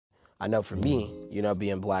I know for me, you know,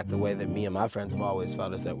 being black, the way that me and my friends have always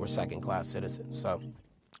felt is that we're second-class citizens. So,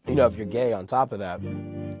 you know, if you're gay on top of that,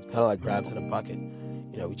 kind of like crabs in a bucket,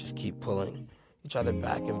 you know, we just keep pulling each other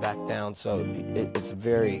back and back down. So it's a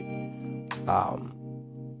very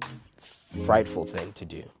frightful thing to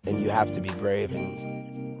do. And you have to be brave.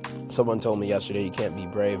 And someone told me yesterday, you can't be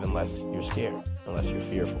brave unless you're scared, unless you're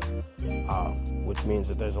fearful, which means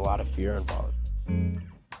that there's a lot of fear involved.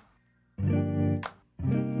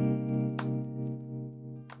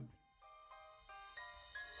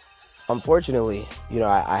 Unfortunately, you know,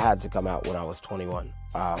 I had to come out when I was 21.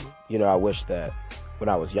 You know, I wish that when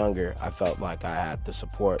I was younger, I felt like I had the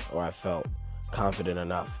support, or I felt confident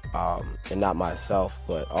enough, and not myself,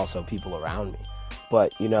 but also people around me.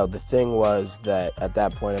 But, you know, the thing was that at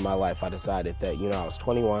that point in my life, I decided that, you know, I was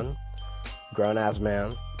 21, grown-ass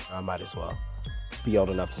man, I might as well be old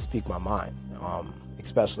enough to speak my mind,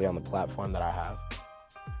 especially on the platform that I have.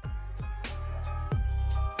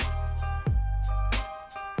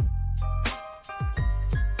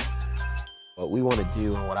 What we want to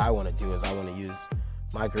do, and what I want to do, is I want to use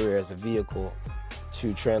my career as a vehicle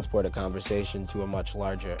to transport a conversation to a much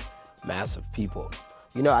larger mass of people.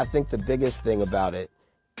 You know, I think the biggest thing about it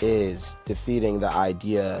is defeating the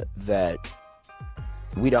idea that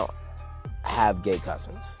we don't have gay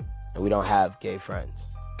cousins and we don't have gay friends,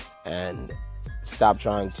 and stop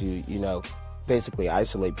trying to, you know, basically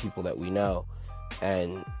isolate people that we know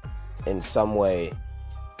and in some way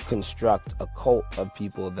construct a cult of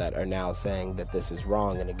people that are now saying that this is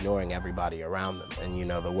wrong and ignoring everybody around them. And, you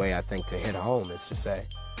know, the way I think to hit home is to say,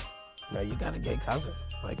 you know, you got a gay cousin.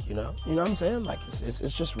 Like, you know what I'm saying? Like,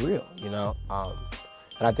 it's just real, you know?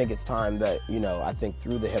 And I think it's time that, you know, I think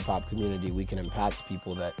through the hip-hop community, we can impact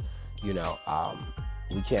people that, you know,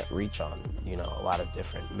 we can't reach on, you know, a lot of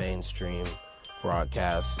different mainstream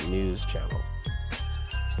broadcast news channels.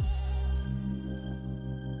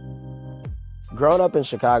 Growing up in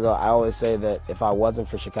Chicago, I always say that if I wasn't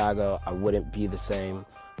for Chicago, I wouldn't be the same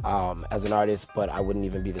as an artist, but I wouldn't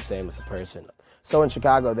even be the same as a person. So in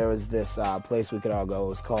Chicago, there was this place we could all go. It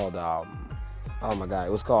was called, oh my God,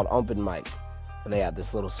 it was called Open Mic. And they had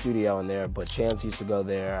this little studio in there, but Chance used to go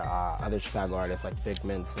there. Other Chicago artists like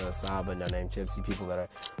Figment, Saba, No Name Gypsy, people that are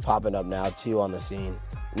popping up now too on the scene.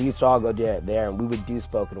 We used to all go there and we would do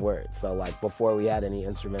spoken word. So like before we had any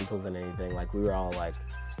instrumentals and anything, like we were all like,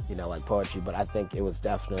 you know, like poetry. But I think it was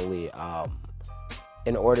definitely,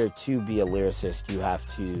 in order to be a lyricist, you have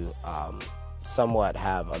to somewhat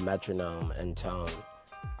have a metronome and tone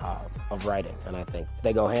of writing, and I think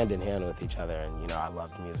they go hand in hand with each other. And, you know, I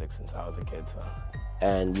loved music since I was a kid, so.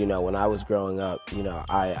 And, you know, when I was growing up, you know,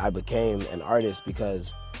 I became an artist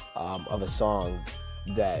because of a song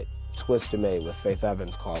that Twista made with Faith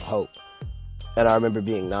Evans called Hope. And I remember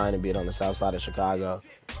being 9 and being on the south side of Chicago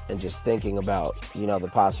and just thinking about, you know, the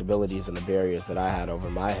possibilities and the barriers that I had over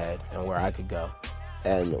my head and where I could go.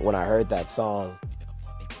 And when I heard that song,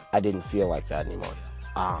 I didn't feel like that anymore.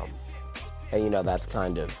 And, you know, that's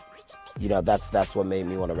kind of, you know, that's what made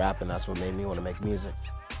me want to rap, and that's what made me want to make music.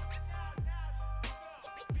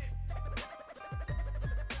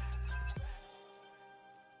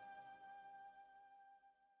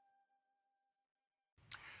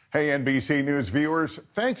 Hey, NBC News viewers,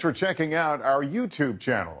 thanks for checking out our YouTube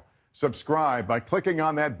channel. Subscribe by clicking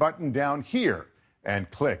on that button down here,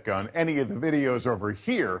 and click on any of the videos over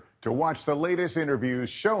here to watch the latest interviews,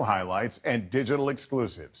 show highlights, and digital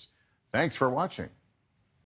exclusives. Thanks for watching.